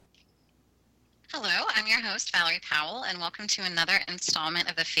I'm your host, Valerie Powell, and welcome to another installment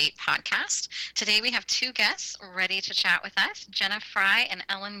of the Fate podcast. Today we have two guests ready to chat with us, Jenna Fry and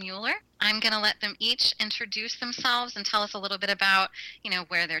Ellen Mueller. I'm going to let them each introduce themselves and tell us a little bit about,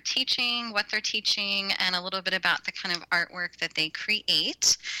 where they're teaching, what they're teaching, and a little bit about the kind of artwork that they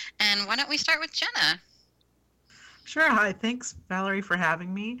create. And why don't we start with Jenna? Sure. Hi. Thanks, Valerie, for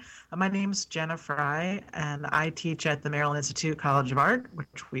having me. My name's Jenna Fry, and I teach at the Maryland Institute College of Art,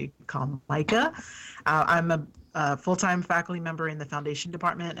 which we call MICA. I'm a full-time faculty member in the foundation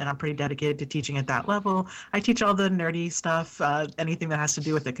department, and I'm pretty dedicated to teaching at that level. I teach all the nerdy stuff, anything that has to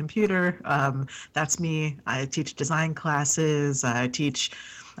do with the computer. That's me. I teach design classes. I teach...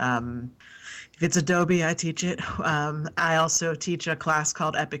 If it's Adobe, I teach it. I also teach a class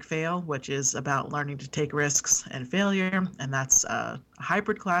called Epic Fail, which is about learning to take risks and failure. And that's a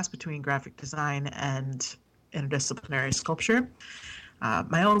hybrid class between graphic design and interdisciplinary sculpture.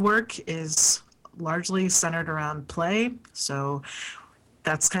 My own work is largely centered around play. So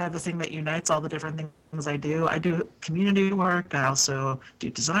that's kind of the thing that unites all the different things I do. I do community work. I also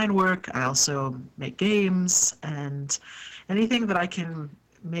do design work. I also make games, and anything that I can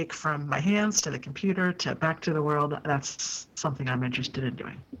make from my hands to the computer to back to the world, that's something I'm interested in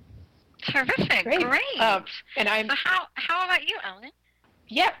doing. Terrific. Great. And I'm So how about you, Ellen?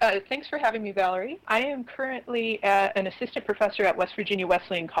 Yeah, thanks for having me, Valerie. I am currently an assistant professor at West Virginia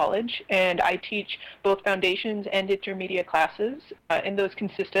Wesleyan College, and I teach both foundations and intermediate classes, and those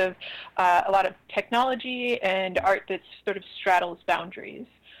consist of a lot of technology and art that sort of straddles boundaries.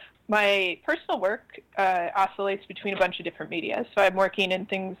 My personal work oscillates between a bunch of different media. So I'm working in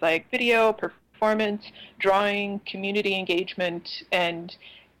things like video, performance, drawing, community engagement, and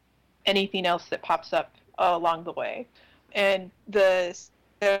anything else that pops up along the way. And the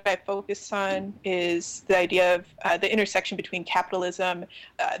that I focus on is the idea of the intersection between capitalism,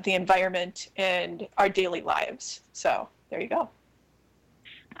 the environment, and our daily lives. So there you go.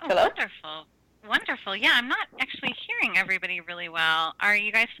 Oh, Hello? Wonderful. Wonderful. Yeah, I'm not actually hearing everybody really well. Are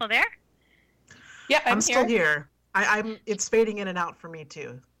you guys still there? Yeah, I'm still here. It's fading in and out for me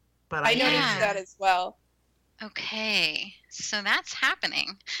too. But I noticed that as well. Okay, so that's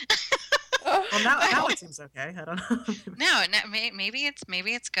happening. Well, now it seems okay. I don't know. No, maybe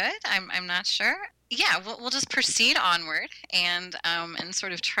it's good. I'm not sure. Yeah, we'll just proceed onward and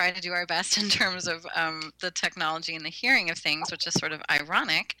sort of try to do our best in terms of the technology and the hearing of things, which is sort of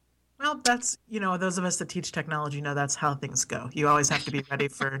ironic. Well, that's, those of us that teach technology know that's how things go. You always have to be ready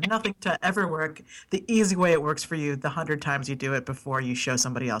for nothing to ever work the easy way it works for you the 100 times you do it before you show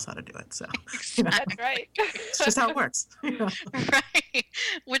somebody else how to do it. So That's right. it's just how it works. Right.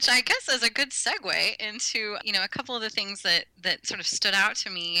 Which I guess is a good segue into, a couple of the things that sort of stood out to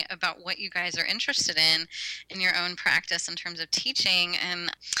me about what you guys are interested in your own practice in terms of teaching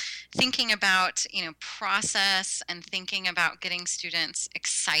and thinking about, process and thinking about getting students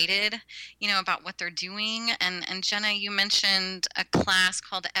excited, about what they're doing. And Jenna, you mentioned a class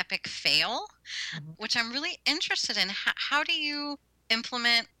called Epic Fail, which I'm really interested in. How do you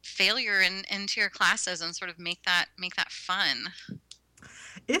implement failure into your classes and sort of make that fun?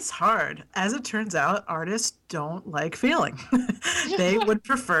 It's hard. As it turns out, artists don't like failing. They would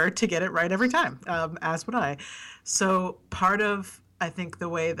prefer to get it right every time, as would I. So part of, I think, the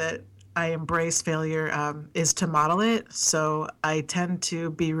way that I embrace failure is to model it. So I tend to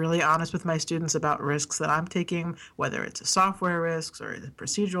be really honest with my students about risks that I'm taking, whether it's a software risks or the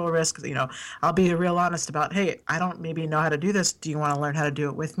procedural risks. I'll be real honest about, hey, I don't maybe know how to do this. Do you want to learn how to do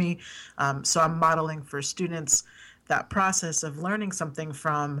it with me? So I'm modeling for students that process of learning something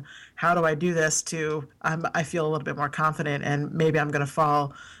from how do I do this to I feel a little bit more confident and maybe I'm going to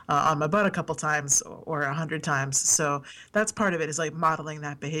fall on my butt a couple times or 100 times. So that's part of it, is like modeling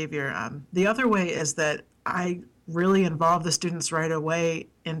that behavior. The other way is that I really involve the students right away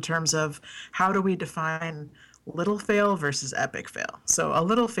in terms of how do we define little fail versus epic fail. So a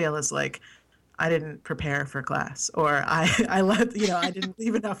little fail is like, I didn't prepare for class, or I didn't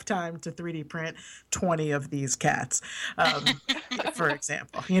leave enough time to 3D print 20 of these cats, for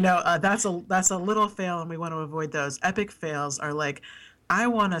example. That's a little fail, and we want to avoid those. Epic fails are like, I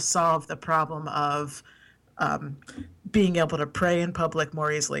want to solve the problem of being able to pray in public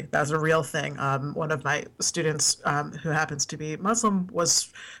more easily. That's a real thing. One of my students who happens to be Muslim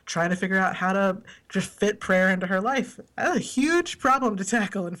was trying to figure out how to just fit prayer into her life. That's a huge problem to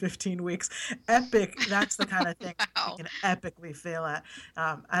tackle in 15 weeks. Epic, that's the kind of thing Wow. you can epically fail at.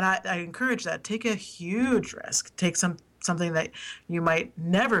 And I encourage that. Take a huge risk. Take something that you might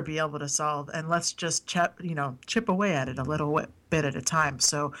never be able to solve, and let's just chip away at it a little bit at a time.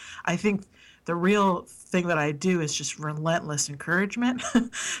 So I think The real thing that I do is just relentless encouragement.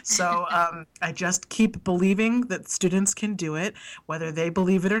 So I just keep believing that students can do it, whether they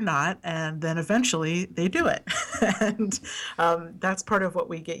believe it or not, and then eventually they do it. And that's part of what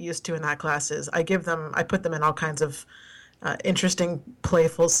we get used to in that class is I put them in all kinds of interesting,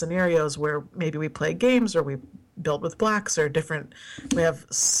 playful scenarios where maybe we play games or we build with blocks or we have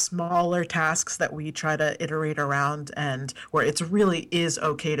smaller tasks that we try to iterate around and where it really is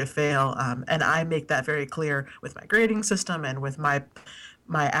okay to fail. And I make that very clear with my grading system and with my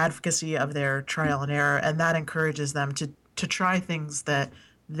advocacy of their trial and error. And that encourages them to try things that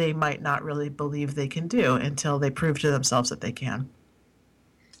they might not really believe they can do until they prove to themselves that they can.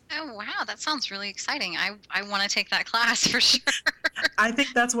 Oh, wow. That sounds really exciting. I want to take that class for sure. I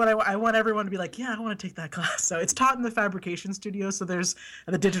think that's what I want everyone to be like, yeah, I want to take that class. So it's taught in the fabrication studio. So there's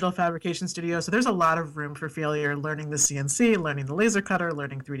the digital fabrication studio. So there's a lot of room for failure, learning the CNC, learning the laser cutter,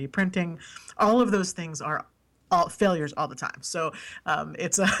 learning 3D printing. All of those things are all failures all the time. So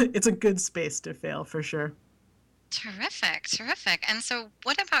it's a good space to fail for sure. Terrific, terrific. And so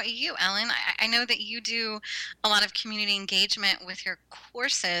what about you, Ellen? I know that you do a lot of community engagement with your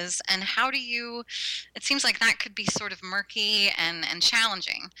courses, and it seems like that could be sort of murky and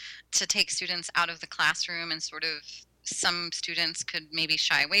challenging to take students out of the classroom, and sort of some students could maybe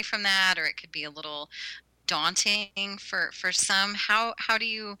shy away from that, or it could be a little daunting for some. How do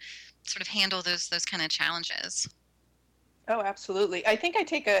you sort of handle those kind of challenges? Oh, absolutely. I think I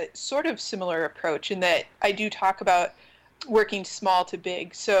take a sort of similar approach in that I do talk about working small to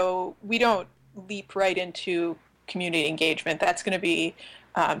big. So we don't leap right into community engagement. That's going to be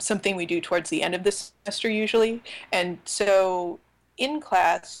something we do towards the end of the semester usually. And so during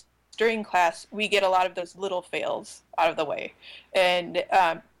class, we get a lot of those little fails out of the way. And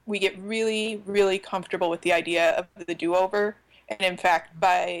we get really, really comfortable with the idea of the do-over. And in fact,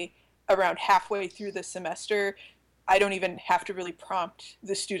 by around halfway through the semester, I don't even have to really prompt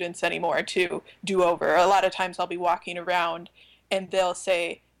the students anymore to do over. A lot of times I'll be walking around and they'll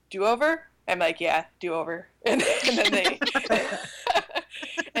say, do over? I'm like, yeah, do over. And then they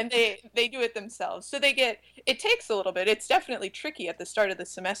and they do it themselves. So it takes a little bit. It's definitely tricky at the start of the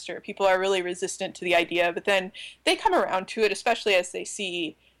semester. People are really resistant to the idea, but then they come around to it, especially as they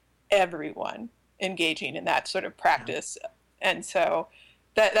see everyone engaging in that sort of practice. And so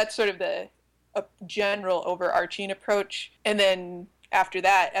that's sort of a general overarching approach. And then after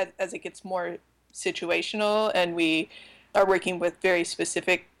that, as it gets more situational and we are working with very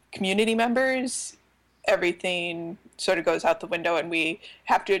specific community members, everything sort of goes out the window and we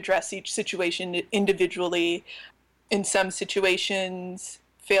have to address each situation individually. In some situations,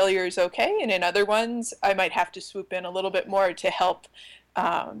 failure is okay, and in other ones, I might have to swoop in a little bit more to help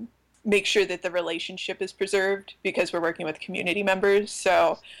make sure that the relationship is preserved because we're working with community members.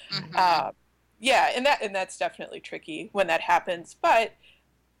 So yeah, and that's definitely tricky when that happens. But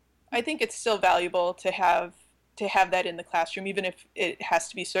I think it's still valuable to have that in the classroom, even if it has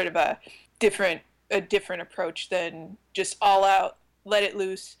to be sort of a different approach than just all out, let it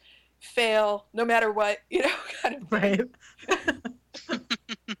loose, fail, no matter what, kind of thing. Right.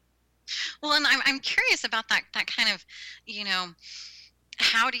 Well, and I'm curious about that kind of,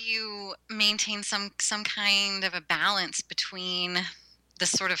 how do you maintain some kind of a balance between the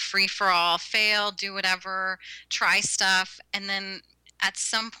sort of free-for-all, fail, do whatever, try stuff, and then at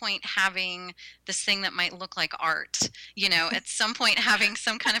some point having this thing that might look like art, at some point having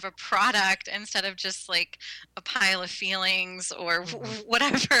some kind of a product instead of just like a pile of feelings or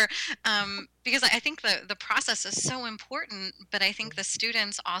whatever, because I think the process is so important, but I think the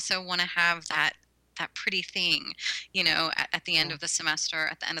students also want to have that pretty thing, at the end of the semester,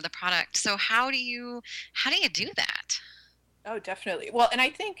 at the end of the product. So how do you do that? Oh, definitely. Well, and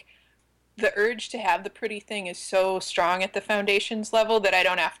I think the urge to have the pretty thing is so strong at the foundations level that I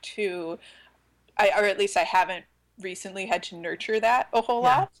don't have to, or at least I haven't recently had to nurture that a whole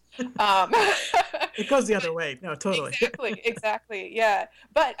lot. It goes the other way. No, totally. Exactly. Yeah.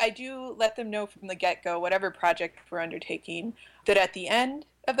 But I do let them know from the get-go, whatever project we're undertaking, that at the end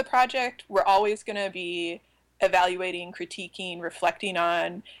of the project, we're always going to be evaluating, critiquing, reflecting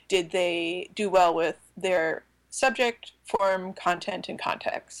on, did they do well with their subject, form, content, and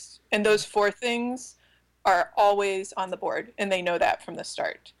context. And those 4 things are always on the board, and they know that from the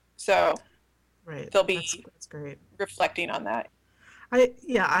start. So they'll be that's great. Reflecting on that.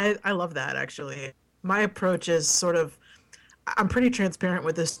 I love that, actually. My approach is sort of, I'm pretty transparent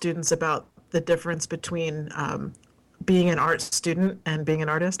with the students about the difference between being an art student and being an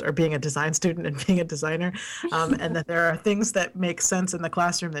artist, or being a design student and being a designer, and that there are things that make sense in the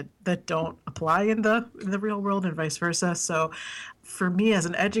classroom that don't apply in the real world, and vice versa. So for me as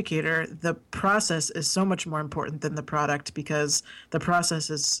an educator, the process is so much more important than the product, because the process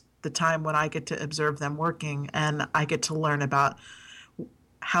is the time when I get to observe them working and I get to learn about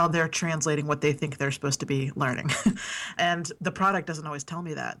how they're translating what they think they're supposed to be learning. And the product doesn't always tell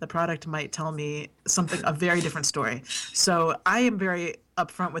me that. The product might tell me something, a very different story. So I am very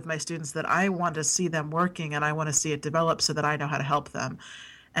upfront with my students that I want to see them working and I want to see it develop so that I know how to help them.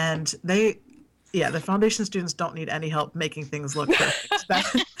 And the foundation students don't need any help making things look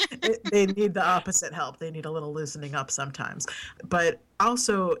perfect. They need the opposite help. They need a little loosening up sometimes. But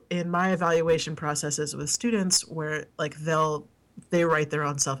also in my evaluation processes with students, where like they write their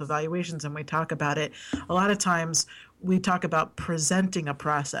own self-evaluations and we talk about it, a lot of times we talk about presenting a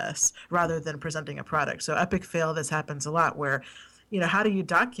process rather than presenting a product. So epic fail, this happens a lot where, how do you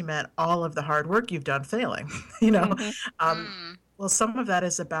document all of the hard work you've done failing? Well, some of that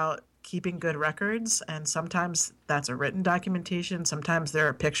is about keeping good records, and sometimes that's a written documentation. Sometimes there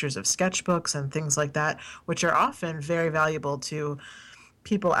are pictures of sketchbooks and things like that, which are often very valuable to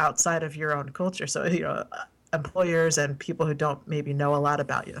people outside of your own culture. So, employers and people who don't maybe know a lot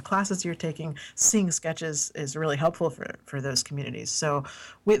about the classes you're taking, seeing sketches is really helpful for those communities. So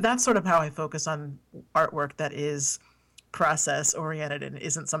that's sort of how I focus on artwork that is process oriented and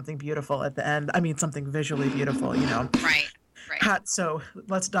isn't something beautiful at the end. I mean, something visually beautiful, Right. So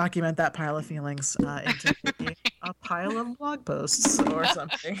let's document that pile of feelings into maybe a pile of blog posts or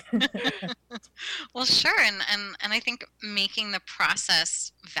something. Well, sure, and I think making the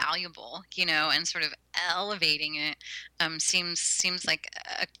process valuable, and sort of elevating it, seems like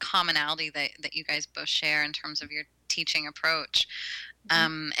a commonality that you guys both share in terms of your teaching approach.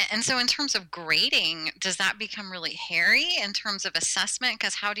 And so in terms of grading, does that become really hairy in terms of assessment?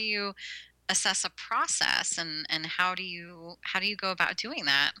 Because how do you assess a process, and how do you go about doing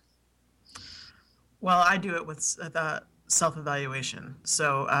that? Well, I do it with the self-evaluation.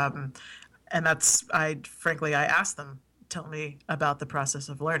 So, and frankly, I ask them, tell me about the process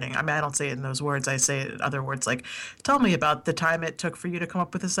of learning. I mean, I don't say it in those words. I say it in other words, like, tell me about the time it took for you to come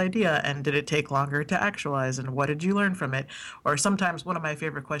up with this idea, and did it take longer to actualize, and what did you learn from it? Or sometimes one of my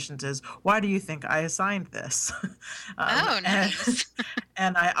favorite questions is, why do you think I assigned this? Nice.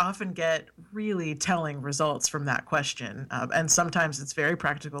 And I often get really telling results from that question. And sometimes it's very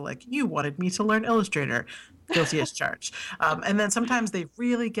practical, like, you wanted me to learn Illustrator, guilty as charged. And then sometimes they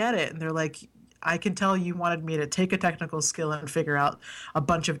really get it, and they're like, I can tell you wanted me to take a technical skill and figure out a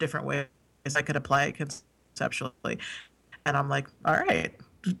bunch of different ways I could apply it conceptually. And I'm like, all right,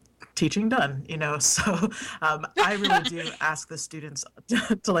 teaching done, So I really do ask the students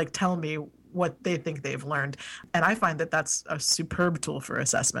to like tell me what they think they've learned. And I find that that's a superb tool for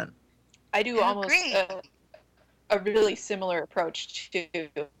assessment. I do almost a really similar approach to,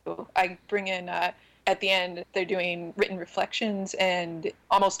 I bring in at the end, they're doing written reflections, and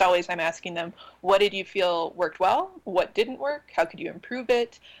almost always I'm asking them, what did you feel worked well? What didn't work? How could you improve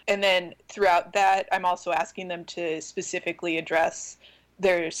it? And then throughout that, I'm also asking them to specifically address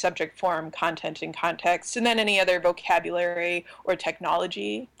their subject form, content, and context, and then any other vocabulary or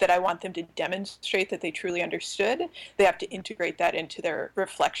technology that I want them to demonstrate that they truly understood. They have to integrate that into their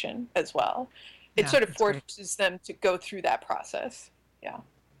reflection as well. It sort of forces them to go through that process. Yeah.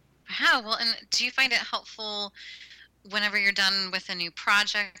 Wow. Well, and do you find it helpful whenever you're done with a new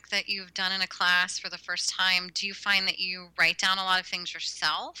project that you've done in a class for the first time? Do you find that you write down a lot of things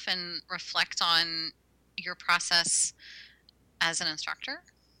yourself and reflect on your process as an instructor?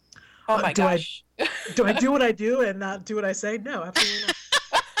 Oh my gosh. Do I do what I do and not do what I say? No, absolutely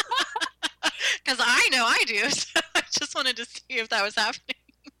not. Because I know I do. So I just wanted to see if that was happening.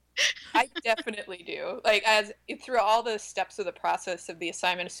 I definitely do. Like, as through all the steps of the process of the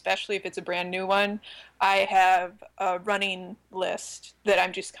assignment, especially if it's a brand new one, I have a running list that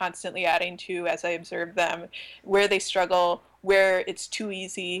I'm just constantly adding to as I observe them, where they struggle, where it's too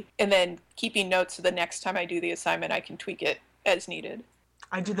easy, and then keeping notes so the next time I do the assignment, I can tweak it as needed.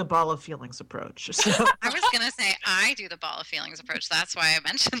 I do the ball of feelings approach. So. I was going to say I do the ball of feelings approach. That's why I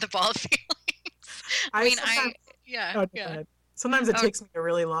mentioned the ball of feelings. Sometimes it takes me a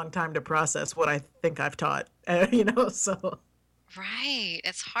really long time to process what I think I've taught, so. Right.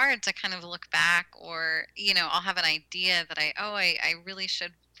 It's hard to kind of look back, or, I'll have an idea that I really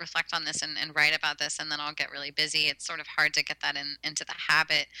should reflect on this and write about this, and then I'll get really busy. It's sort of hard to get that into the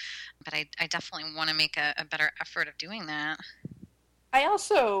habit, but I definitely want to make a better effort of doing that. I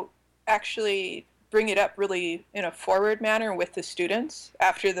also actually bring it up really in a forward manner with the students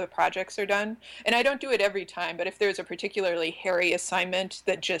after the projects are done. And I don't do it every time, but if there's a particularly hairy assignment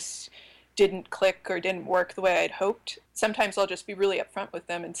that just didn't click or didn't work the way I'd hoped, sometimes I'll just be really upfront with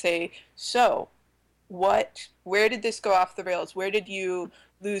them and say, so where did this go off the rails? Where did you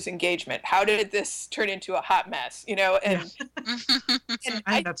lose engagement? How did this turn into a hot mess? And, and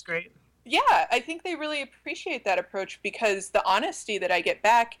I think that's great. Yeah, I think they really appreciate that approach because the honesty that I get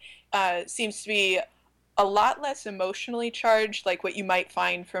back seems to be a lot less emotionally charged, like what you might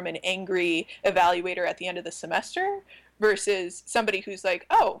find from an angry evaluator at the end of the semester, versus somebody who's like,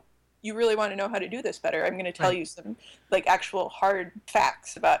 oh, you really want to know how to do this better? I'm going to tell you some like actual hard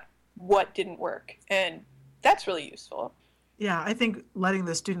facts about what didn't work. And that's really useful. Yeah, I think letting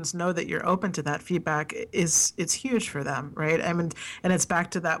the students know that you're open to that feedback it's huge for them, right? I mean, and it's back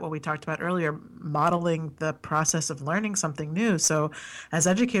to that what we talked about earlier, modeling the process of learning something new. So as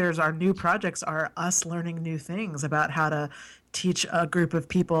educators, our new projects are us learning new things about how to teach a group of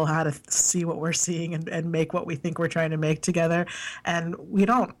people how to see what we're seeing and make what we think we're trying to make together. And we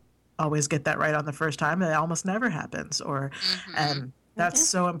don't always get that right on the first time. It almost never happens. And that's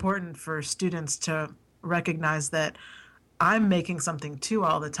so important for students to recognize that I'm making something too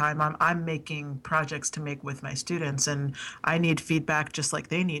all the time. I'm making projects to make with my students, and I need feedback just like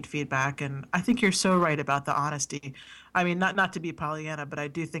they need feedback. And I think you're so right about the honesty. I mean, not to be Pollyanna, but I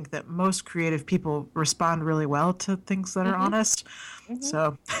do think that most creative people respond really well to things that are honest.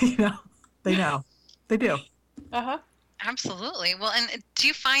 So, they know. They do. Uh-huh. Absolutely. Well, and do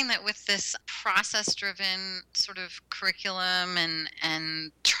you find that with this process-driven sort of curriculum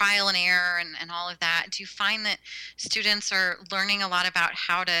and trial and error and all of that, do you find that students are learning a lot about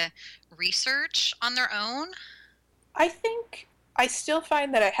how to research on their own? I think I still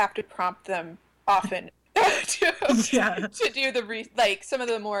find that I have to prompt them often to do like some of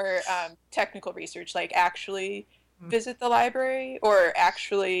the more technical research, like actually visit the library or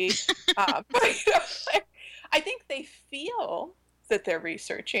actually I think they feel that they're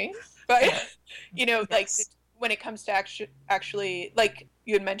researching, but like when it comes to actually, like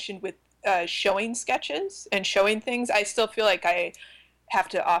you had mentioned with showing sketches and showing things, I still feel like I have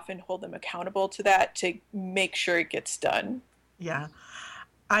to often hold them accountable to that to make sure it gets done. Yeah,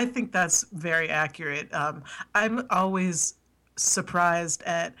 I think that's very accurate. I'm always surprised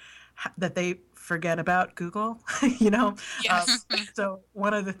at that they forget about Google, Yes. So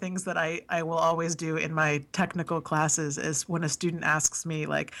one of the things that I will always do in my technical classes is when a student asks me,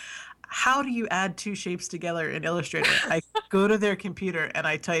 like, how do you add two shapes together in Illustrator? I go to their computer and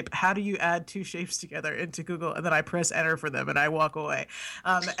I type, how do you add two shapes together into Google? And then I press enter for them and I walk away.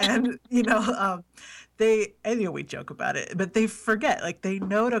 We joke about it, but they forget, like they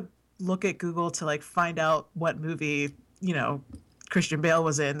know to look at Google to like find out what movie, Christian Bale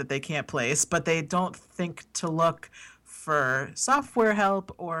was in that they can't place, but they don't think to look for software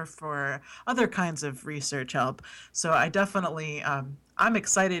help or for other kinds of research help. So I definitely, I'm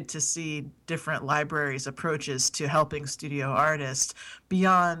excited to see different libraries' approaches to helping studio artists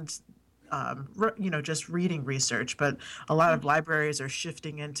beyond, just reading research. But a lot of libraries are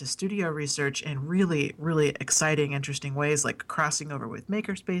shifting into studio research in really, really exciting, interesting ways, like crossing over with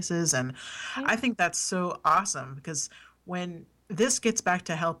makerspaces. And I think that's so awesome because when this gets back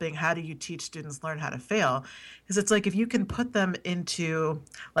to helping how do you teach students learn how to fail, because it's like if you can put them into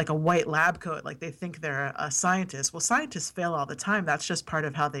like a white lab coat, like they think they're a scientist. Well, scientists fail all the time. That's just part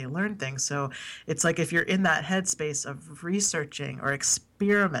of how they learn things. So it's like if you're in that headspace of researching or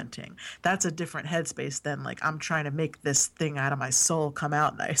experimenting, that's a different headspace than like I'm trying to make this thing out of my soul come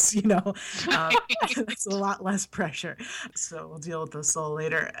out nice, It's a lot less pressure. So we'll deal with the soul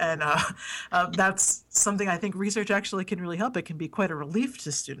later. And that's something I think research actually can really help. It can be quite a relief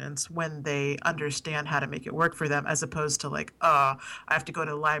to students when they understand how to make it work for them, as opposed to like, I have to go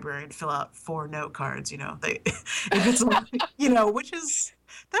to the library and fill out 4 note cards, if it's which is,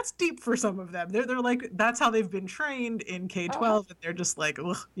 that's deep for some of them. They're like, that's how they've been trained in K-12, and they're just like,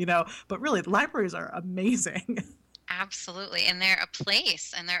 ugh, but really libraries are amazing. Absolutely. And they're a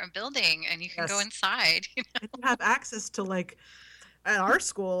place and they're a building and you can go inside. And you have access to, like, at our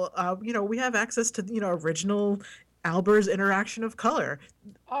school, we have access to, original Albers Interaction of Color,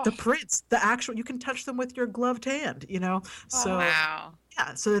 the prints, the actual, you can touch them with your gloved hand, So, wow.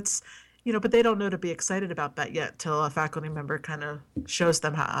 Yeah, so it's, but they don't know to be excited about that yet till a faculty member kind of shows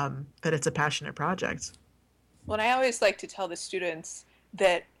them how, that it's a passionate project. Well, and I always like to tell the students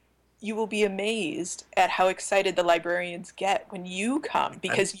that you will be amazed at how excited the librarians get when you come,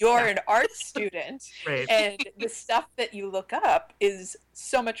 because you're an art student, right. And the stuff that you look up is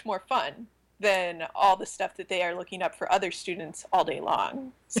so much more fun than all the stuff that they are looking up for other students all day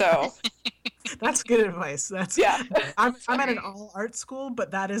long. So that's good advice. Yeah. I'm at an all art school,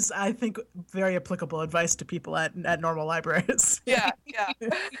 but that is, I think, very applicable advice to people at normal libraries. Yeah.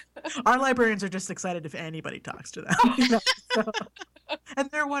 Our librarians are just excited if anybody talks to them. So,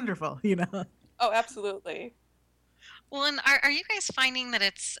 and they're wonderful, Oh, absolutely. Well, and are you guys finding that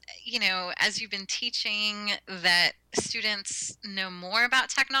it's, as you've been teaching, that students know more about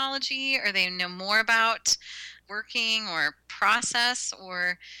technology, or they know more about working or process,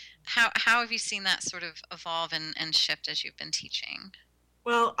 or how have you seen that sort of evolve and shift as you've been teaching?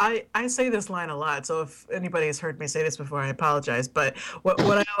 Well, I say this line a lot, so if anybody has heard me say this before, I apologize. But what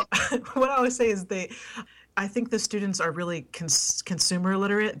I what I always say is I think the students are really consumer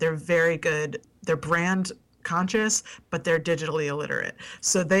literate. They're very good. They're brand conscious, but they're digitally illiterate.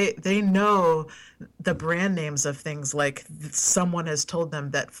 So they know the brand names of things, like someone has told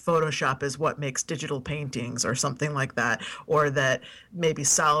them that Photoshop is what makes digital paintings or something like that, or that maybe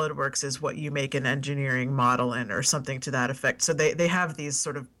SolidWorks is what you make an engineering model in or something to that effect. So they have these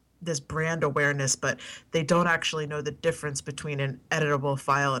sort of this brand awareness, but they don't actually know the difference between an editable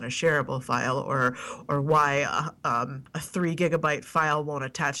file and a shareable file, or why a 3 GB file won't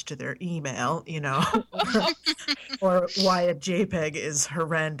attach to their email, or why a JPEG is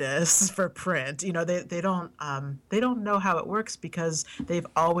horrendous for print. They don't know how it works because they've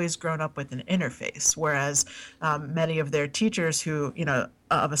always grown up with an interface. Whereas many of their teachers who,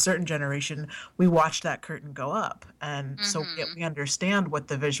 of a certain generation, we watched that curtain go up. And so we understand what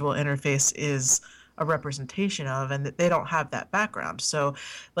the visual interface is a representation of, and that they don't have that background. So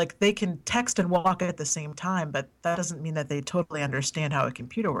like they can text and walk at the same time, but that doesn't mean that they totally understand how a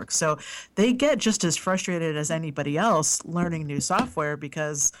computer works. So they get just as frustrated as anybody else learning new software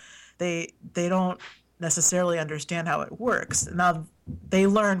because they don't necessarily understand how it works. Now they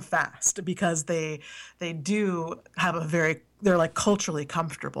learn fast because they do have they're like culturally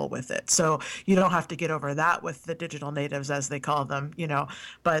comfortable with it. So you don't have to get over that with the digital natives, as they call them,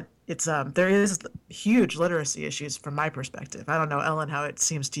 but it's there is huge literacy issues from my perspective. I don't know, Ellen, how it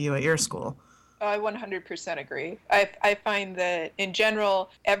seems to you at your school. I 100% agree. I find that in general,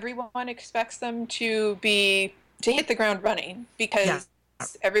 everyone expects them to hit the ground running because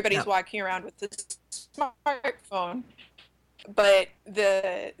everybody's walking around with this smartphone. But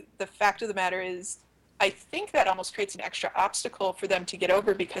the fact of the matter is, I think that almost creates an extra obstacle for them to get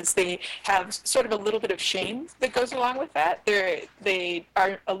over because they have sort of a little bit of shame that goes along with that. They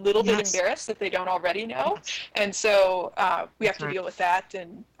are a little bit embarrassed that they don't already know. And so we have to deal with that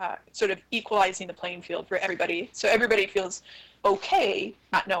and sort of equalizing the playing field for everybody. So everybody feels okay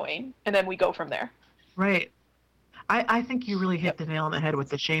not knowing, and then we go from there. Right. I think you really hit the nail on the head with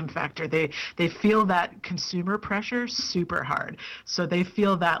the shame factor. They feel that consumer pressure super hard. So they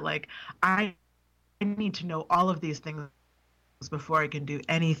feel that like, I need to know all of these things before I can do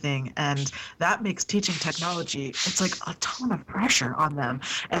anything. And that makes teaching technology, it's like a ton of pressure on them.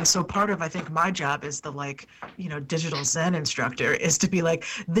 And so part of, I think, my job as the digital Zen instructor is to be like,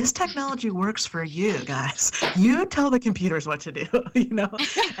 this technology works for you guys. You tell the computers what to do,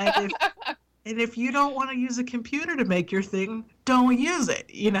 And if you don't want to use a computer to make your thing, don't use it,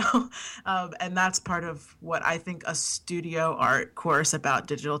 And that's part of what I think a studio art course about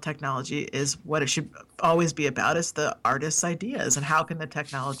digital technology is, what it should always be about, is the artist's ideas and how can the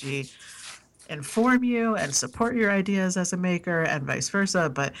technology inform you and support your ideas as a maker and vice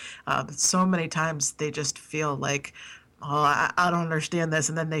versa. But so many times they just feel like, oh, I don't understand this.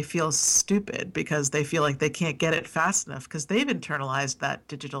 And then they feel stupid because they feel like they can't get it fast enough because they've internalized that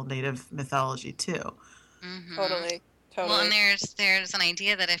digital native mythology too. Mm-hmm. Totally. Well, and there's an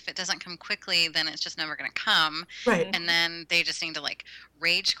idea that if it doesn't come quickly, then it's just never going to come. Right. And then they just need to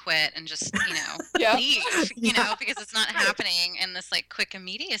rage quit and just, leave, because it's not happening in this quick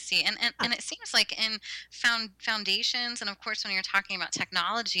immediacy. And it seems like in foundations, and of course, when you're talking about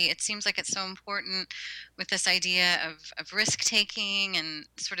technology, it seems like it's so important with this idea of risk taking and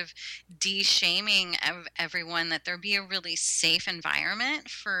sort of de-shaming of everyone, that there be a really safe environment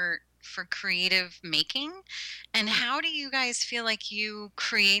for creative making. And how do you guys feel like you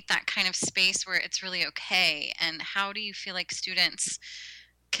create that kind of space where it's really okay? And how do you feel like students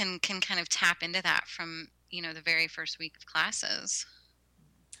can kind of tap into that from, the very first week of classes?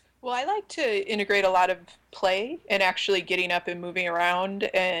 Well, I like to integrate a lot of play and actually getting up and moving around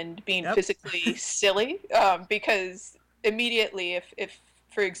and being physically silly, because immediately if,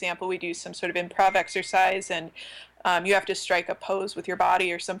 for example, we do some sort of improv exercise and you have to strike a pose with your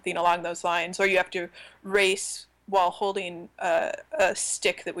body or something along those lines, or you have to race while holding a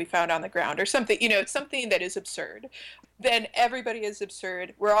stick that we found on the ground or something, something that is absurd, then everybody is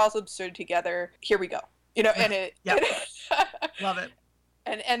absurd. We're all absurd together. Here we go. And it... Love it.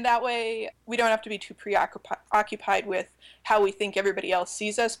 And that way we don't have to be too preoccupied with how we think everybody else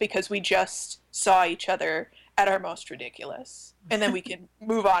sees us, because we just saw each other at our most ridiculous. And then we can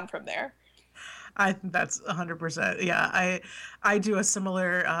move on from there. I think that's 100%. Yeah, I do a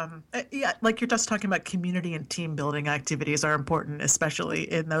similar yeah, like you're just talking about community and team building activities are important,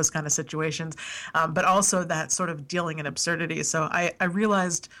 especially in those kind of situations. But also that sort of dealing in absurdity. So I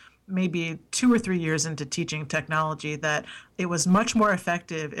realized maybe 2 or 3 years into teaching technology that it was much more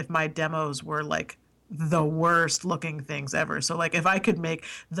effective if my demos were like the worst looking things ever. So like if I could make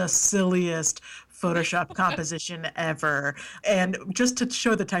the silliest Photoshop composition ever and just to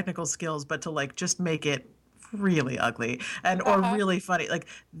show the technical skills, but to like just make it really ugly and or Uh-huh. really funny, like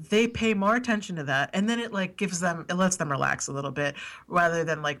they pay more attention to that, and then it like gives them, it lets them relax a little bit rather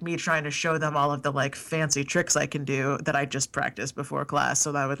than like me trying to show them all of the like fancy tricks I can do that I just practiced before class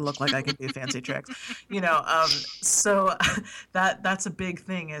so that I would look like I could do fancy tricks, you know. So that's a big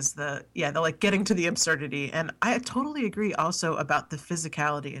thing, is the, yeah, the like getting to the absurdity. And I totally agree also about the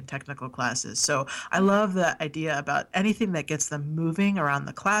physicality in technical classes. So I love the idea about anything that gets them moving around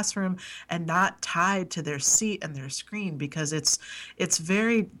the classroom and not tied to their seat and their screen, because it's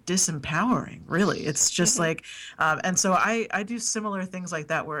very disempowering, really. It's just Hmm. like and so I do similar things like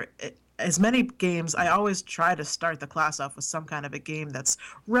that where as many games, I always try to start the class off with some kind of a game that's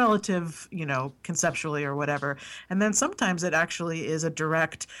relative, you know, conceptually or whatever. And then sometimes it actually is a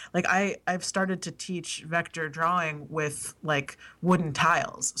direct, like I've started to teach vector drawing with like wooden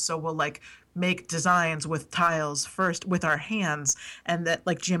tiles. So we'll like make designs with tiles first with our hands, and that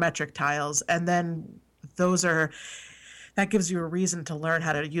like geometric tiles, and then those are, that gives you a reason to learn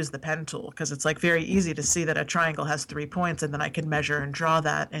how to use the pen tool, because it's like very easy to see that a triangle has 3 points, and then I can measure and draw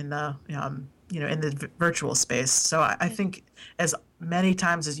that in the you know, in the virtual space. So I think as many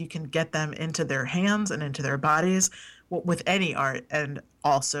times as you can get them into their hands and into their bodies with any art and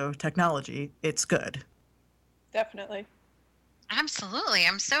also technology, it's good. Definitely. Absolutely.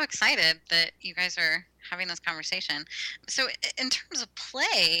 I'm so excited that you guys are having this conversation. So, in terms of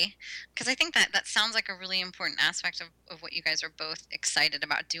play, because I think that that sounds like a really important aspect of what you guys are both excited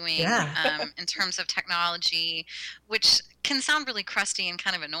about doing Yeah. in terms of technology, which can sound really crusty and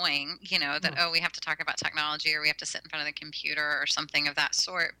kind of annoying, you know, that, oh, we have to talk about technology or we have to sit in front of the computer or something of that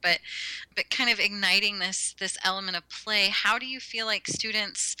sort. But kind of igniting this element of play, how do you feel like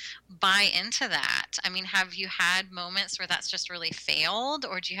students buy into that? I mean, have you had moments where that's just really failed,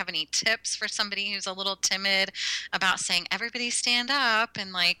 or do you have any tips for somebody who's a little timid about saying everybody stand up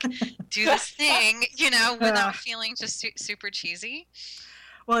and like do this thing, you know, Uh, without feeling just super cheesy?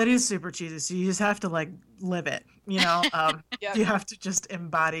 well, it is super cheesy, so you just have to like live it, you know. Yep. You have to just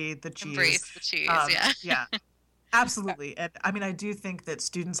embody the cheese. Embrace the cheese, yeah. Yeah. Absolutely. And I mean, I do think that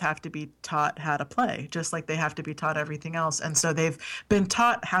students have to be taught how to play, just like they have to be taught everything else. And so they've been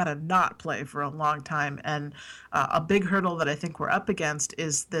taught how to not play for a long time. And a big hurdle that I think we're up against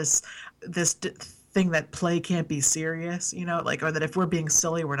is this thing that play can't be serious, you know, like, or that if we're being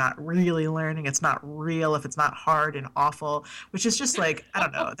silly, we're not really learning. It's not real if it's not hard and awful, which is just like, I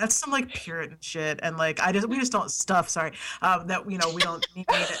don't know, that's some like Puritan shit. And like, we just don't stuff, sorry, that, you know, we don't need.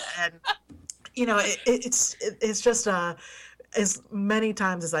 And you know, it's just as many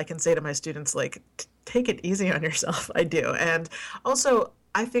times as I can say to my students, like, take it easy on yourself. I do. And also,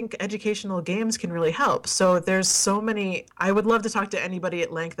 I think educational games can really help. So there's so many, I would love to talk to anybody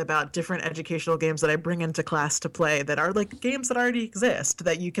at length about different educational games that I bring into class to play that are like games that already exist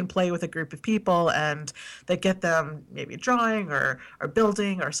that you can play with a group of people and that get them maybe drawing or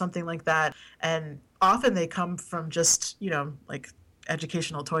building or something like that. And often they come from just, you know, like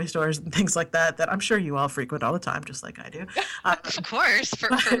educational toy stores and things like that that I'm sure you all frequent all the time, just like I do. Uh, Of course, for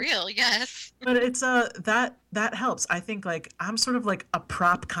but real, yes. but it's that helps. I think like I'm sort of like a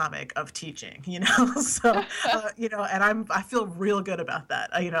prop comic of teaching, you know. So you know, and I feel real good about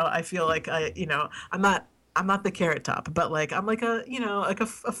that. You know, I feel like you know, I'm not the carrot top, but like I'm like a, you know, like a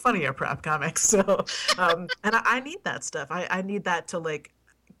funnier prop comic. So and I need that stuff. I need that to like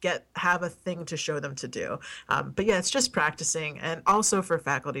have a thing to show them to do. But yeah, it's just practicing, and also for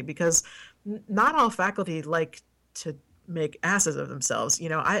faculty, because not all faculty like to make asses of themselves. You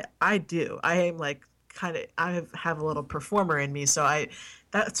know, I do. I am like kind of, have a little performer in me, so I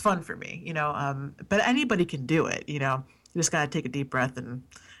that's fun for me. You know, but anybody can do it. You know, you just gotta take a deep breath and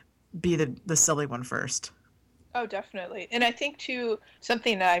be the silly one first. Oh, definitely. And I think too,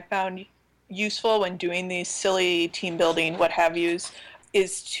 something that I found useful when doing these silly team building, what have yous,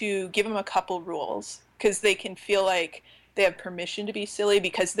 is to give them a couple rules because they can feel like they have permission to be silly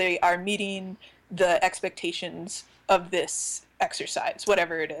because they are meeting the expectations of this exercise,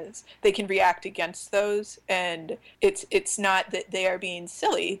 whatever it is. They can react against those, and it's not that they are being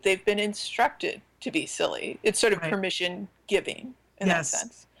silly. They've been instructed to be silly. It's sort of Right. permission giving in that Yes,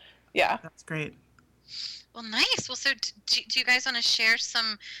 sense. Yeah. that's great. Well, nice. Well, so do you guys want to share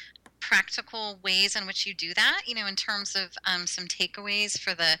some practical ways in which you do that, in terms of some takeaways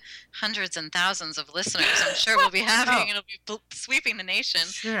for the hundreds and thousands of listeners I'm sure we'll be having. It'll be sweeping the nation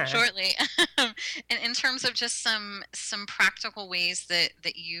shortly. And in terms of just some practical ways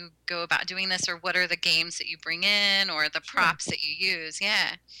that you go about doing this, or what are the games that you bring in, or the props that you use?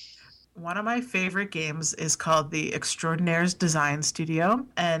 Yeah. One of my favorite games is called the Extraordinaires Design Studio,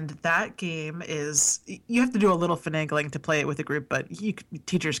 and that game is, you have to do a little finagling to play it with a group, but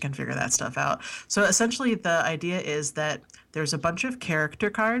teachers can figure that stuff out. So essentially the idea is that there's a bunch of character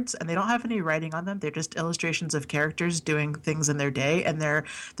cards, and they don't have any writing on them. They're just illustrations of characters doing things in their day, and they're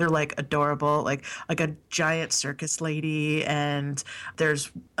like adorable, like a giant circus lady, and there's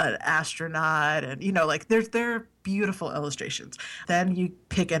an astronaut, and like they're beautiful illustrations. Then you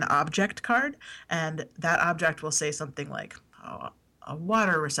pick an object card, and that object will say something like a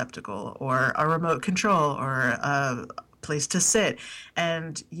water receptacle, or a remote control, or a place to sit,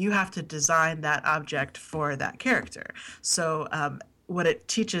 and you have to design that object for that character. So what it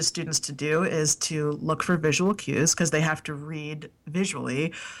teaches students to do is to look for visual cues, because they have to read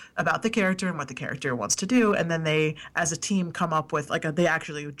visually about the character and what the character wants to do, and then they, as a team, come up with they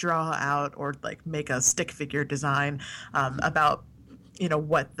actually draw out or make a stick figure design about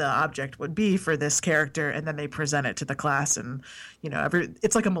what the object would be for this character, and then they present it to the class, and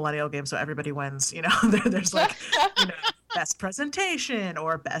it's like a millennial game, so everybody wins. There's best presentation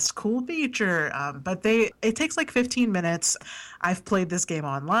or best cool feature, but it takes 15 minutes. I've played this game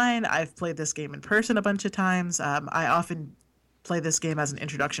online. I've played this game in person a bunch of times. I often play this game as an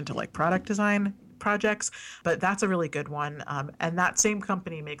introduction to product design projects, but that's a really good one. And that same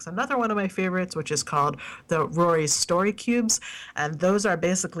company makes another one of my favorites, which is called the Rory's Story Cubes, and those are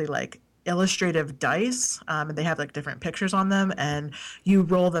basically illustrative dice, and they have different pictures on them, and you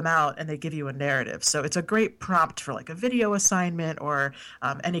roll them out and they give you a narrative. So it's a great prompt for a video assignment, or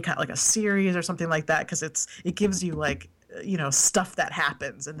any kind of a series or something like that, because it gives you stuff that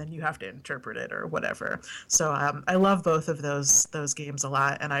happens, and then you have to interpret it or whatever. So I love both of those games a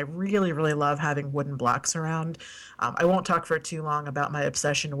lot, and I really, really love having wooden blocks around. I won't talk for too long about my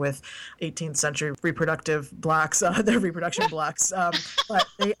obsession with 18th century reproductive blocks, the reproduction blocks, but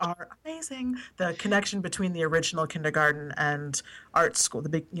they are amazing. The connection between the original kindergarten and art school,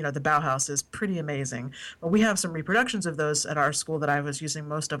 the Bauhaus, is pretty amazing. But we have some reproductions of those at our school that I was using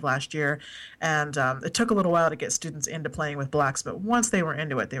most of last year, and it took a little while to get students into playing with blocks, but once they were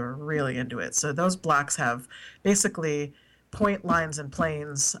into it, they were really into it. So those blocks have basically point lines and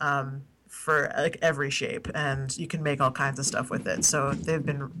planes for every shape, and you can make all kinds of stuff with it. So they've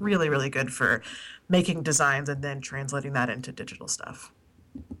been really, really good for making designs and then translating that into digital stuff.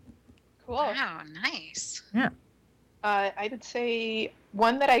 Cool. Wow, nice. Yeah. I would say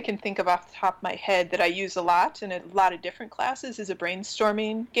one that I can think of off the top of my head that I use a lot in a lot of different classes is a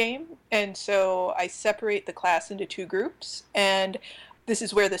brainstorming game. And so I separate the class into two groups, and this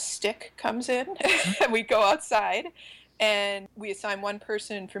is where the stick comes in. We go outside, and we assign one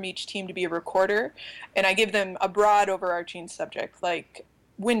person from each team to be a recorder, and I give them a broad overarching subject like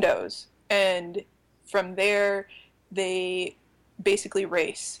Windows, and from there they basically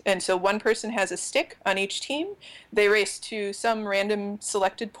race. And so one person has a stick on each team. They race to some random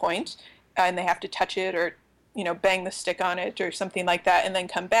selected point, and they have to touch it or bang the stick on it or something like that, and then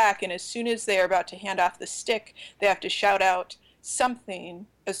come back. And as soon as they are about to hand off the stick, they have to shout out something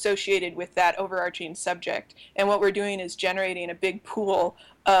associated with that overarching subject. And what we're doing is generating a big pool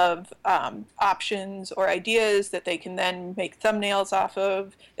of options or ideas that they can then make thumbnails off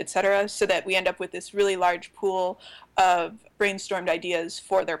of, etc., so that we end up with this really large pool of brainstormed ideas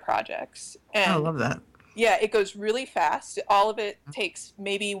for their projects. And I love that. Yeah, it goes really fast. All of it takes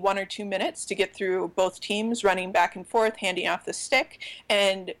maybe 1 or 2 minutes to get through both teams running back and forth, handing off the stick.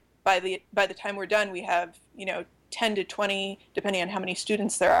 And by the time we're done, we have 10 to 20, depending on how many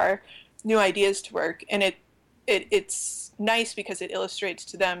students there are, new ideas to work. And it's nice because it illustrates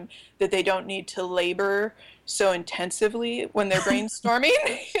to them that they don't need to labor so intensively when they're brainstorming.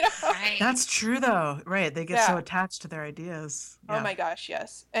 Right. That's true, though. Right. They get so attached to their ideas. Yeah. Oh my gosh,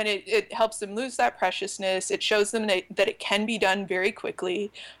 yes. And it helps them lose that preciousness. It shows them that it can be done very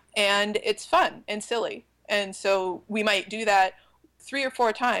quickly, and it's fun and silly. And so we might do that 3 or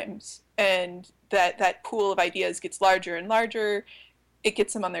 4 times, and that pool of ideas gets larger and larger. It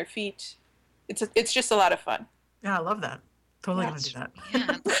gets them on their feet. It's just a lot of fun. Yeah, I love that. Totally going to do that.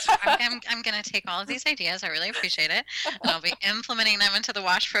 Yeah, I'm going to take all of these ideas. I really appreciate it. I'll be implementing them into the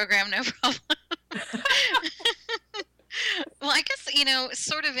WASH program, no problem. Well, I guess,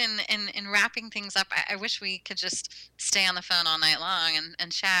 sort of in wrapping things up, I wish we could just stay on the phone all night long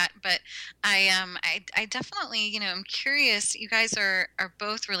and chat. But I definitely, I'm curious. You guys are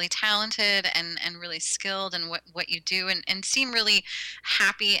both really talented and really skilled in what you do, and seem really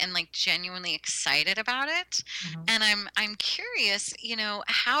happy and like genuinely excited about it. Mhm. And I'm curious,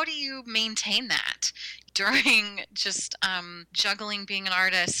 how do you maintain that during just juggling being an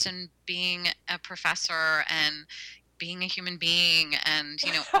artist and being a professor and being a human being, and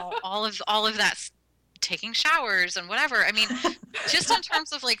all of that, taking showers and whatever. I mean, just in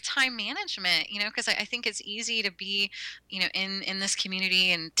terms of like time management, because I think it's easy to be, in this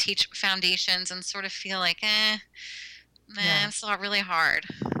community and teach foundations and sort of feel like, Yeah. it's not really hard.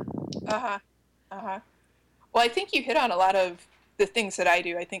 Uh-huh. Uh-huh. Well, I think you hit on a lot of the things that I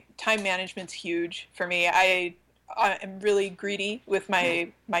do. I think time management's huge for me. I am really greedy with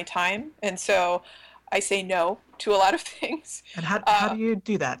my time, and so I say no to a lot of things. And how do you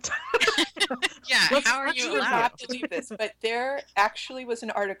do that? Yeah, how are you You would allowed? not believe this, but there actually was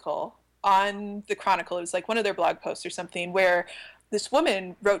an article on the Chronicle. It was like one of their blog posts or something, where this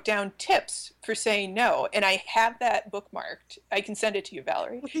woman wrote down tips for saying no, and I have that bookmarked. I can send it to you,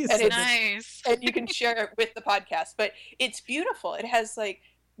 Valerie. Please And send it's Nice. and you can share it with the podcast. But it's beautiful. It has like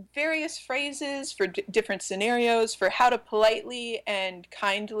various phrases for different scenarios for how to politely and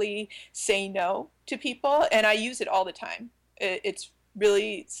kindly say no to people, and I use it all the time. It's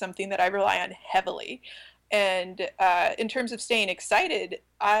really something that I rely on heavily. And in terms of staying excited,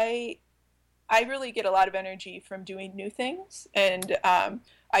 I really get a lot of energy from doing new things, and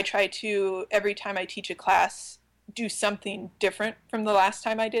I try to, every time I teach a class, do something different from the last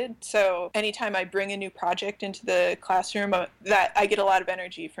time I did. So anytime I bring a new project into the classroom, that I get a lot of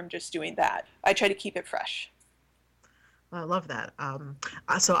energy from just doing that. I try to keep it fresh. I love that.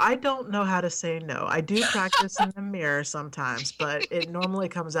 So I don't know how to say no. I do practice in the mirror sometimes, but it normally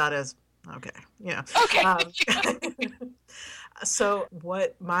comes out as okay. Yeah. Okay. So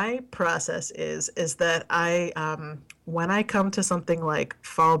what my process is that I when I come to something like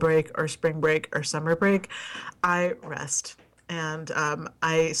fall break or spring break or summer break, I rest. And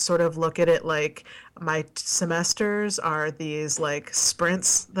I sort of look at it like my semesters are these like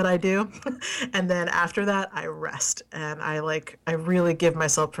sprints that I do. And then after that, I rest. And I really give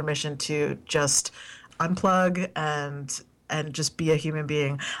myself permission to just unplug and just be a human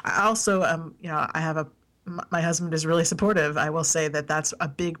being. I also, I have my husband is really supportive. I will say that that's a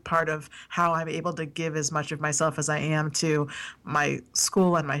big part of how I'm able to give as much of myself as I am to my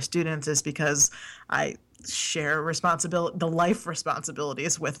school and my students, is because I share the life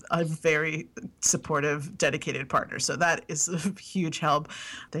responsibilities with a very supportive, dedicated partner. So that is a huge help.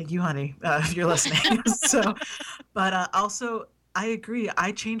 Thank you, honey, if you're listening. But also, I agree.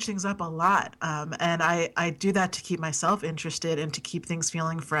 I change things up a lot. And I do that to keep myself interested and to keep things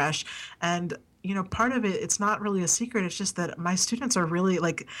feeling fresh. And part of it's not really a secret. It's just that my students are really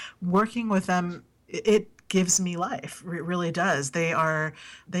like, working with them, it gives me life. It really does. They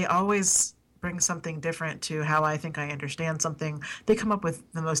always bring something different to how I think I understand something. They come up with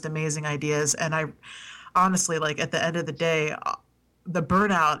the most amazing ideas. And I honestly, like, at the end of the day, the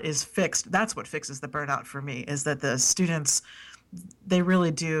burnout is fixed. That's what fixes the burnout for me, is that the students, they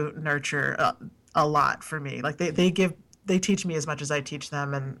really do nurture a lot for me. Like they teach me as much as I teach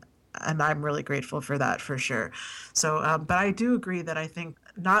them, and I'm really grateful for that, for sure. So, but I do agree that I think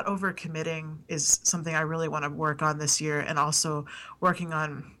not overcommitting is something I really want to work on this year, and also working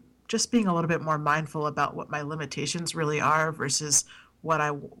on just being a little bit more mindful about what my limitations really are versus what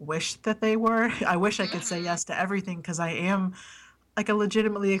I wish that they were. I wish I could say yes to everything, because I am like a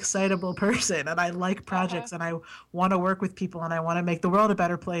legitimately excitable person, and I like projects, and I want to work with people, and I want to make the world a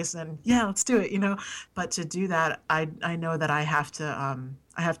better place, and yeah, let's do it, But to do that, I know that I have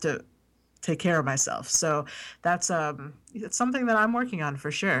to take care of myself. So that's it's something that I'm working on,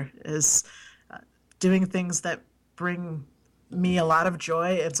 for sure, is doing things that bring me a lot of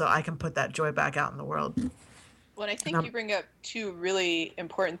joy, and so I can put that joy back out in the world. Well, I think you bring up two really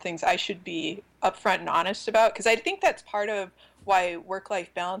important things I should be upfront and honest about, because I think that's part of why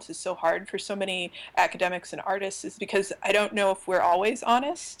work-life balance is so hard for so many academics and artists, is because I don't know if we're always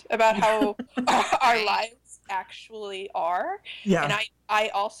honest about how our lives actually are. Yeah. And I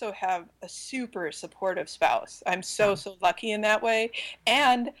also have a super supportive spouse. I'm so lucky in that way.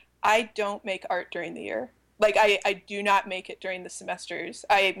 And I don't make art during the year. Like, I do not make it during the semesters.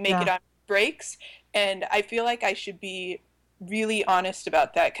 I make it on breaks, and I feel like I should be really honest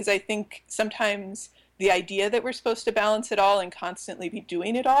about that, because I think sometimes the idea that we're supposed to balance it all and constantly be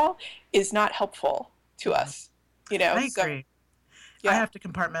doing it all is not helpful to us. I agree. I have to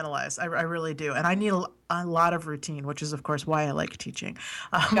compartmentalize. I really do. And I need a lot of routine, which is, of course, why I like teaching.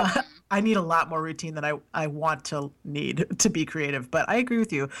 Yep. I need a lot more routine than I want to need to be creative. But I agree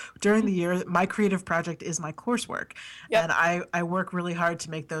with you. During the year, my creative project is my coursework. Yep. And I work really hard to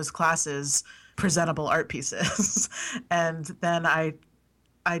make those classes presentable art pieces. And then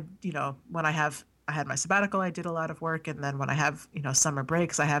when I had my sabbatical, I did a lot of work, and then when I have, summer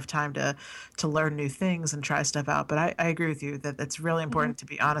breaks, I have time to learn new things and try stuff out. But I agree with you that it's really important to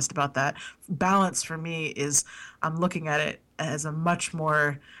be honest about that. Balance for me is I'm looking at it as I'm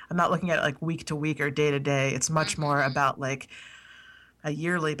not looking at it like week to week or day to day. It's much more about like a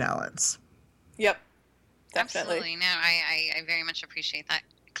yearly balance. Yep. Definitely. Absolutely. No, I very much appreciate that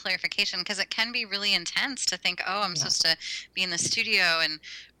clarification, because it can be really intense to think, oh, I'm supposed to be in the studio and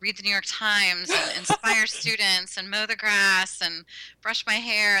read the New York Times and inspire students and mow the grass and brush my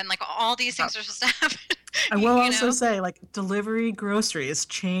hair, and like all these things are supposed to happen. I will also say, like, delivery groceries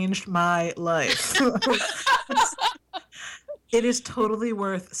changed my life. It is totally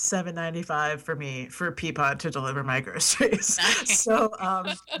worth $7.95 for me for Peapod to deliver my groceries. Nice. So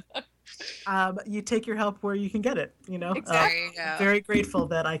you take your help where you can get it, Exactly. Very grateful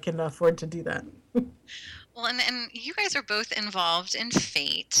that I can afford to do that. Well, and you guys are both involved in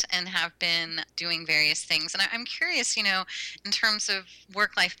FATE and have been doing various things. And I'm curious, in terms of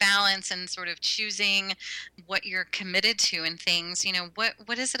work-life balance and sort of choosing what you're committed to and things,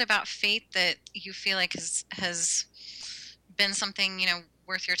 what is it about FATE that you feel like has been something,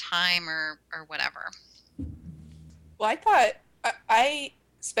 worth your time or whatever? Well, I thought I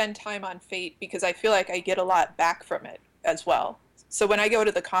spend time on FATE because I feel like I get a lot back from it as well. So when I go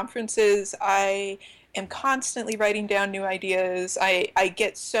to the conferences, I am constantly writing down new ideas. I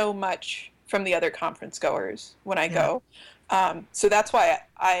get so much from the other conference goers when I go. So that's why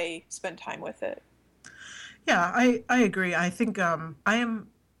I spend time with it. Yeah, I agree. I think I am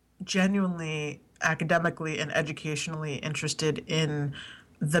genuinely academically and educationally interested in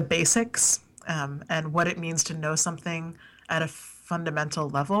the basics and what it means to know something at a fundamental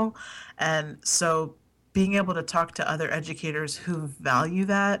level. And so being able to talk to other educators who value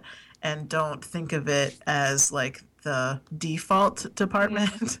that and don't think of it as like the default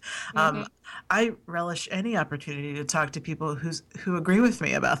department. I relish any opportunity to talk to people who agree with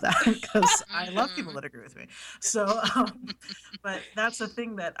me about that, because I love people that agree with me. So, but that's the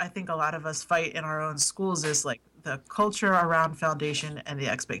thing that I think a lot of us fight in our own schools is like the culture around foundation and the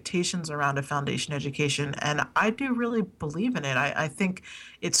expectations around a foundation education. And I do really believe in it. I think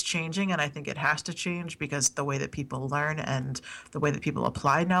it's changing, and I think it has to change because the way that people learn and the way that people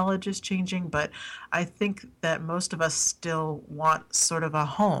apply knowledge is changing. But I think that most of us still want sort of a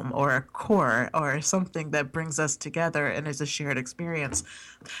home or a core or something that brings us together and is a shared experience.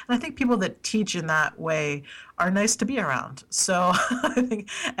 And I think people that teach in that way are nice to be around. So I think,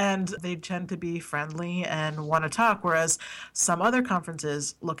 and they tend to be friendly and want to talk, whereas some other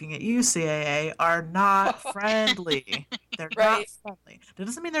conferences, looking at you, CAA, are not friendly. They're not friendly. That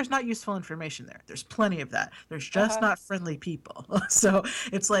doesn't mean there's not useful information there. There's plenty of that. There's just not friendly people. So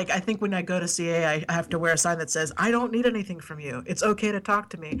it's like, I think when I go to CAA, I have to wear a sign that says, I don't need anything from you. It's okay to talk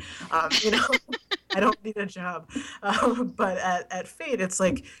to me. I don't need a job. But at FATE, it's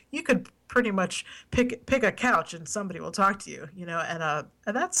like you could pretty much pick a couch and somebody will talk to you, and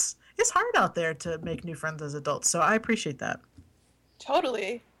it's hard out there to make new friends as adults. So I appreciate that.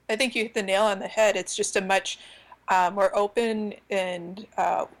 Totally. I think you hit the nail on the head. It's just a much more open and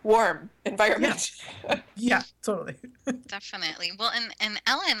warm environment. Yeah, totally. Definitely. Well, and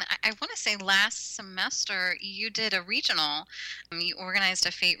Ellen, I want to say last semester you did a regional. You organized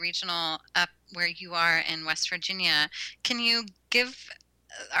a FATE regional up where you are in West Virginia. Can you give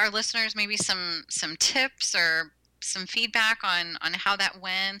our listeners maybe some tips or some feedback on how that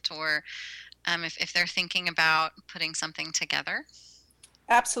went, or if they're thinking about putting something together?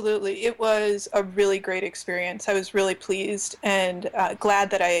 Absolutely. It was a really great experience. I was really pleased and glad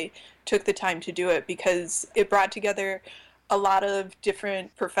that I took the time to do it, because it brought together a lot of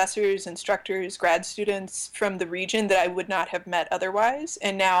different professors, instructors, grad students from the region that I would not have met otherwise.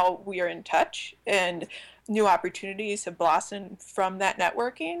 And now we are in touch, and new opportunities have blossomed from that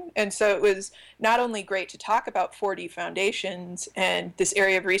networking. And so it was not only great to talk about 4D foundations and this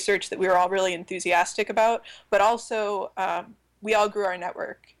area of research that we were all really enthusiastic about, but also we all grew our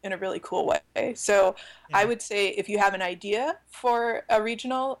network in a really cool way. So I would say if you have an idea for a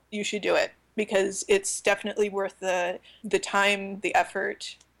regional, you should do it, because it's definitely worth the time, the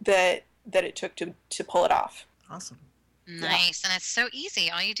effort that it took to pull it off. Awesome. Nice. And it's so easy.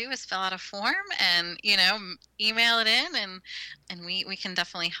 All you do is fill out a form and, email it in, and we can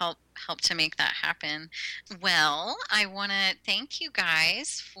definitely help to make that happen. Well, I want to thank you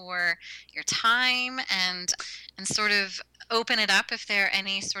guys for your time and sort of open it up if there are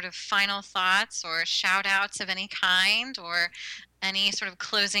any sort of final thoughts or shout outs of any kind, or any sort of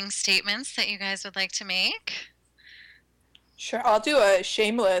closing statements that you guys would like to make. Sure, I'll do a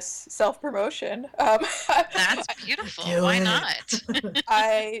shameless self-promotion. That's beautiful. Why not?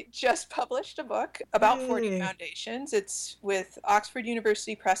 I just published a book about 4D foundations. It's with Oxford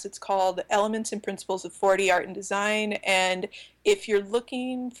University Press. It's called Elements and Principles of 4D Art and Design. And if you're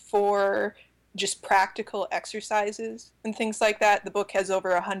looking for just practical exercises and things like that, the book has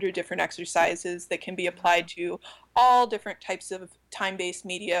over 100 different exercises that can be applied to all different types of time-based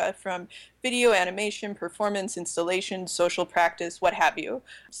media, from video, animation, performance, installation, social practice, what have you.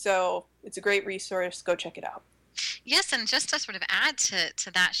 So it's a great resource. Go check it out. Yes, and just to sort of add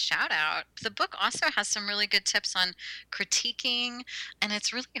to that shout out, the book also has some really good tips on critiquing, and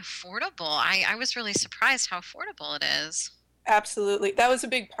it's really affordable. I was really surprised how affordable it is. Absolutely. That was a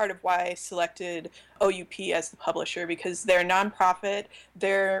big part of why I selected OUP as the publisher, because they're a nonprofit.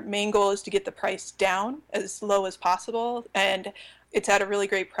 Their main goal is to get the price down as low as possible, and it's at a really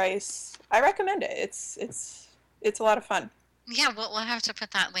great price. I recommend it. It's a lot of fun. Yeah, we'll have to put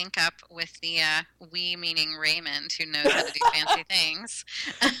that link up with the we, meaning Raymond, who knows how to do fancy things.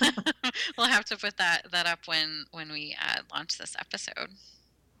 We'll have to put that up when we launch this episode.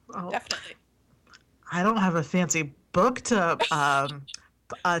 Well, definitely. I don't have a fancy book to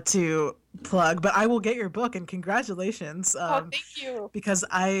plug, but I will get your book, and congratulations. Thank you. Because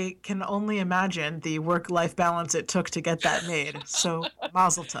I can only imagine the work-life balance it took to get that made. So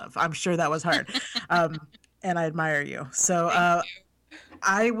mazel tov. I'm sure that was hard. And I admire you. So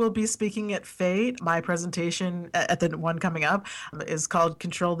I will be speaking at FATE. My presentation at the one coming up is called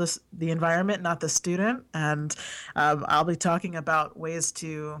Control the Environment, Not the Student. And I'll be talking about ways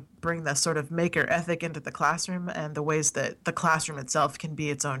to bring the sort of maker ethic into the classroom, and the ways that the classroom itself can be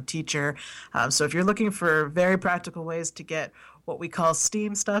its own teacher. So if you're looking for very practical ways to get what we call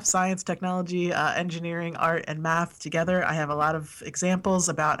STEAM stuff, science, technology, engineering, art, and math together, I have a lot of examples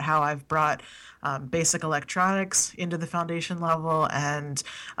about how I've brought basic electronics into the foundation level, and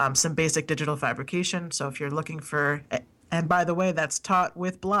some basic digital fabrication. So if you're looking for, and by the way, that's taught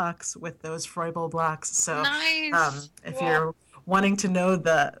with blocks, with those Froebel blocks. So nice. If you're wanting to know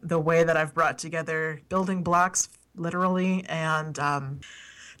the way that I've brought together building blocks, literally, and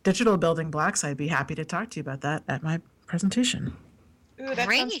digital building blocks, I'd be happy to talk to you about that at my presentation. Ooh, that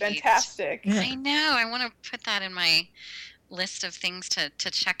sounds fantastic. Yeah. I know. I want to put that in my list of things to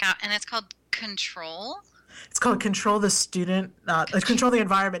check out. And it's called Control. It's called Control the Student, Control the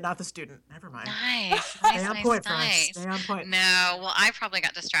Environment, Not the Student. Never mind. Nice. Stay on point, Franz. Stay on point. No, well, I probably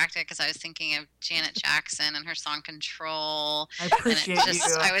got distracted because I was thinking of Janet Jackson and her song Control. I appreciate you.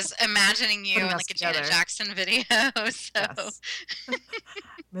 I was imagining you in like a Janet Jackson video. So. Yes.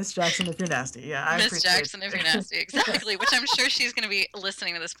 Miss Jackson, if you're nasty. Yeah, I Miss Jackson, if you're nasty. Exactly. Which I'm sure she's going to be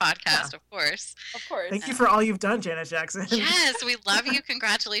listening to this podcast, of course. Of course. Thank you for all you've done, Janet Jackson. Yes, we love you.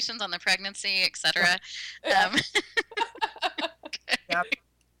 Congratulations on the pregnancy, etc. Yeah. Yep.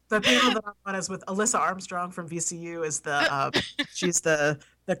 The people that I'm on is with Alyssa Armstrong from VCU. Is she's the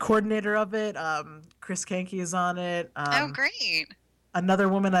coordinator of it. Chris Kanke is on it. Oh, great. Another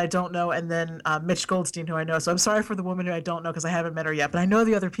woman I don't know, and then Mitch Goldstein, who I know. So I'm sorry for the woman who I don't know because I haven't met her yet, but I know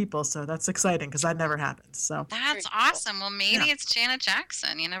the other people, so that's exciting because that never happened. So that's awesome. Well, maybe it's Janet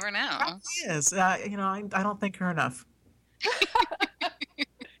Jackson. You never know. She is. I don't think her enough.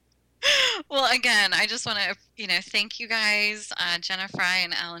 Well, again, I just want to, thank you guys, Jenna Fry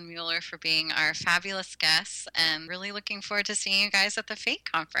and Alan Mueller, for being our fabulous guests, and really looking forward to seeing you guys at the FATE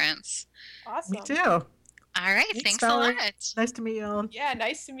conference. Awesome. Me too. All right. Thanks a lot. Nice to meet you, Ellen. Yeah,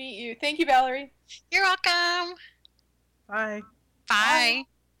 nice to meet you. Thank you, Valerie. You're welcome. Bye. Bye.